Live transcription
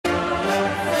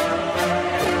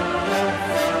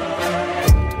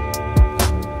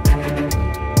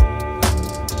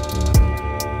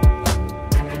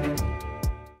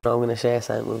so I'm going to share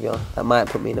something with you. That might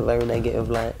put me in a very negative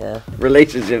light, yeah.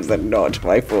 Relationships are not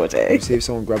my forte. See if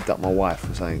someone grabbed up my wife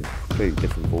or something, completely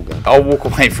different ballgame. I'll walk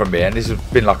away from it, and this has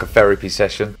been like a therapy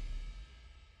session.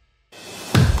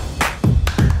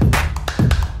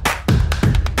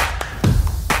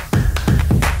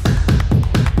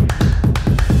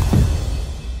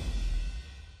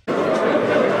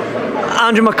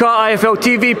 Andrew McCART, IFL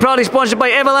TV, proudly sponsored by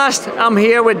Everlast. I'm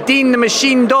here with Dean the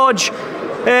Machine Dodge.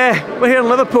 We're here in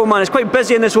Liverpool, man. It's quite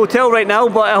busy in this hotel right now,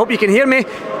 but I hope you can hear me.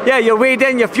 Yeah, you're weighed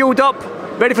in, you're fueled up,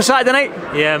 ready for Saturday night?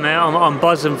 Yeah, man, I'm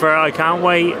buzzing for it. I can't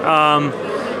wait.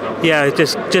 Yeah,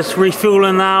 just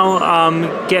refueling now,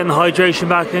 getting the hydration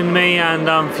back in me,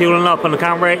 and fueling up, and I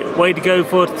can't wait to go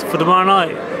for tomorrow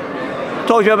night.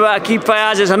 Talk to you about Aqib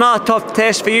Fiaz. It's another tough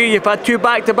test for you. You've had two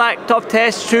back-to-back tough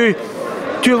tests, two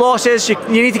losses. You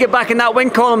need to get back in that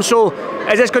win column. So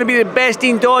is this going to be the best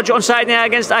Dean Dodge on Saturday night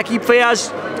against Aqib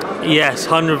Fiaz? Yes,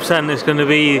 100%. It's going to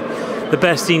be the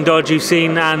best Dean Dodge you've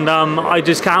seen, and I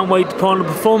just can't wait to put on a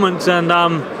performance in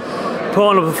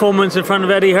front of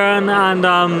Eddie Hearn, and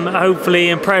hopefully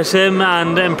impress him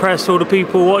and impress all the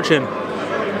people watching.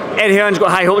 Eddie Hearn's got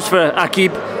high hopes for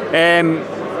Aqib.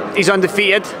 He's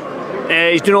undefeated.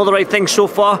 He's doing all the right things so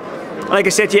far. Like I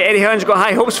said to you, Eddie Hearn's got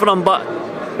high hopes for him, but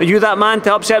are you that man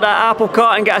to upset that apple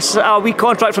cart and get a wee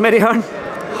contract from Eddie Hearn?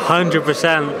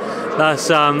 100%.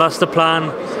 That's the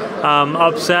plan.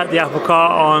 Upset the apple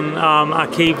cart on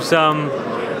Aqib's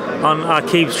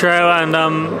trail, and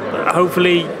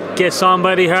hopefully get signed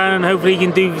by Eddie Hearn, and hopefully he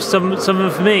can do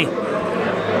something for me.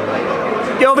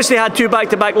 You obviously had two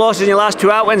back-to-back losses in your last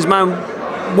two outwins, man.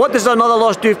 What does another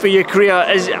loss do for your career?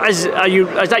 Is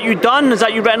that you done? Is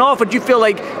that you written off? Or do you feel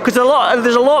like, because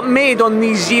there's a lot made on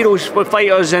these zeros for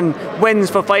fighters and wins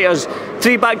for fighters.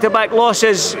 Three back-to-back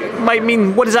losses might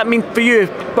mean, what does that mean for you?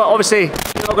 But obviously,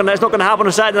 it's not going to happen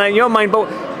on Saturday night in your mind. But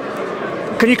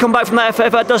can you come back from that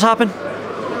if that does happen?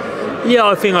 Yeah,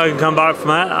 I think I can come back from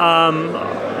that.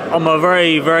 I'm a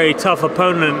very, very tough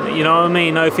opponent. You know what I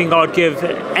mean? I think I'd give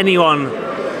anyone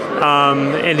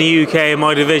in the UK in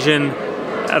my division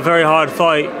a very hard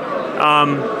fight,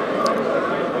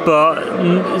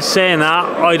 but saying that,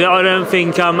 I don't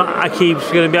think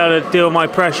Aqib's going to be able to deal with my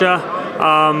pressure.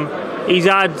 He's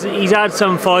had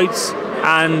some fights,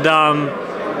 and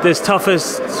this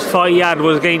toughest fight he had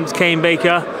was against Kane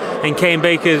Baker, and Kane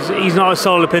he's not a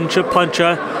solid puncher,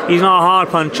 he's not a hard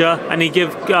puncher, and he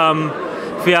give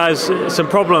Fiaz some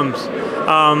problems.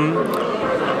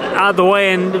 At the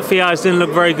weigh-in, Fiaz didn't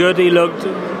look very good. He looked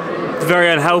very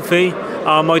unhealthy.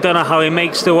 I don't know how he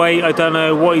makes the weight. I don't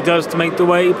know what he does to make the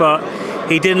weight, but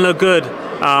he didn't look good.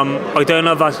 I don't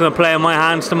know if that's going to play in my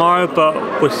hands tomorrow, but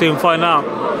we'll soon find out.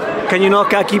 Can you knock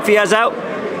Aqib Fiaz out?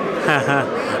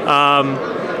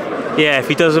 Yeah, if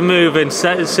he doesn't move and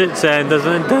sits there and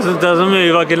doesn't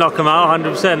move, I can knock him out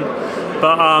 100%.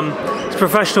 But it's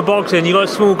professional boxing. You got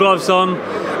small gloves on.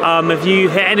 If you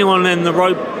hit anyone in the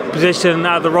right position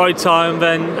at the right time,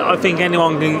 then I think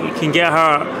anyone can get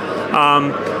hurt.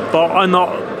 But I'm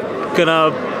not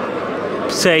gonna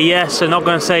say yes, I'm not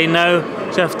gonna say no.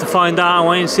 Just have to find out and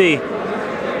wait and see.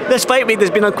 This fight week,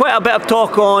 there's been quite a bit of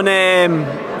talk on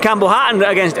Campbell Hatton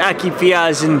against Aqib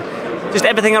Fiaz, and just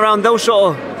everything around those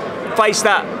sort of fights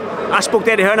that I spoke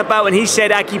to Eddie Hearn about, and he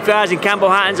said Aqib Fiaz and Campbell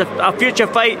Hatton's a future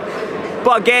fight.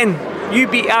 But again, you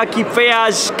beat Aqib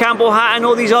Fiaz, Campbell Hatton,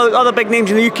 all these other big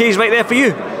names in the UK is right there for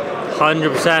you.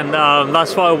 100%.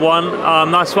 That's what I want.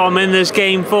 That's what I'm in this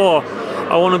game for.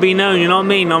 I want to be known, you know what I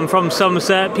mean? I'm from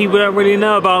Somerset, people don't really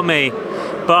know about me.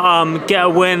 But get a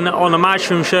win on a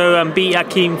Matchroom show and beat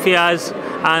Aqib Fiaz,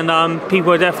 and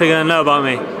people are definitely going to know about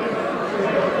me.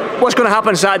 What's going to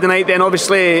happen Saturday night then?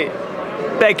 Obviously,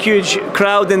 big huge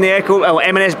crowd in the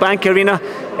M&S Bank Arena.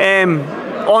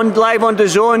 Live on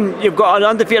DAZN, you've got an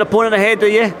undefeated opponent ahead of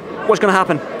you. What's going to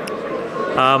happen?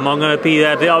 I'm going to be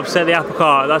there to upset the apple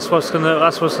cart. That's what's going to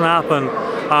happen.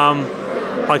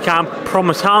 I can't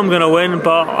promise how I'm going to win,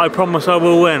 but I promise I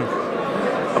will win.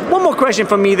 One more question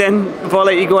from me then, before I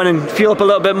let you go in and fuel up a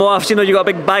little bit more. I've seen you got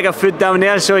a big bag of food down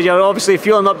there, so you're obviously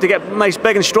fueling up to get nice,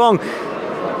 big and strong.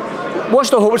 What's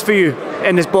the hopes for you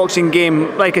in this boxing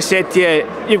game? Like I said to you,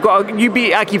 you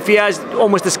beat Aqib Fiaz,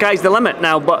 almost the sky's the limit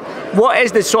now, but what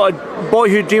is the sort of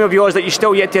boyhood dream of yours that you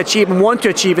still yet to achieve and want to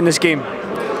achieve in this game?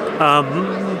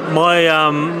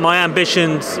 My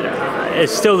ambitions is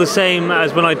still the same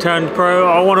as when I turned pro.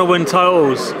 I want to win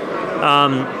titles.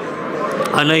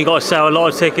 I know you got to sell a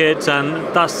lot of tickets, and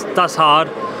that's hard.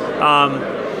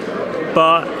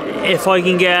 But if I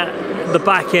can get the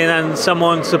backing and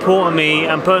someone supporting me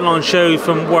and putting on shows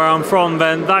from where I'm from,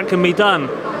 then that can be done.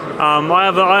 I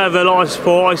have a lot of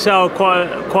support. I sell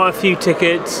quite a few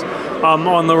tickets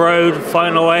on the road,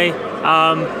 fighting away.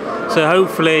 So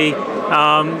hopefully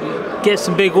get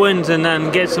some big wins and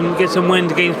then get some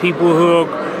wins against people who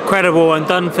are credible and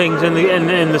done things in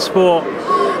the sport.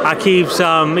 Aqib's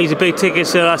he's a big ticket,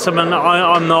 so that's something that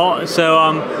I'm not.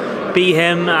 So beat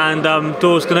him, and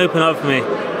doors can open up for me.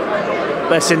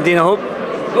 Listen, Dean,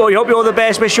 we hope you all the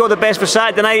best. Wish you all the best for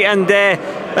Saturday night, and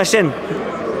listen,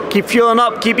 keep fueling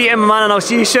up, keep eating, my man, and I'll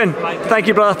see you soon. Thank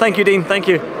you, brother. Thank you, Dean. Thank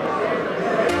you.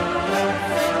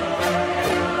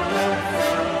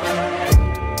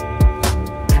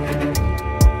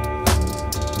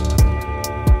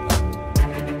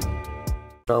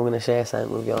 I'm going to share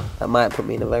something with you. That might put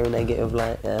me in a very negative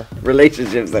light, yeah.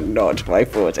 Relationships are not my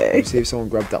forte. See if someone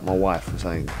grabbed up my wife and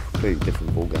saying completely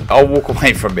different ballgame. I'll walk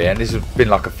away from it, and this has been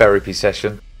like a therapy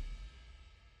session.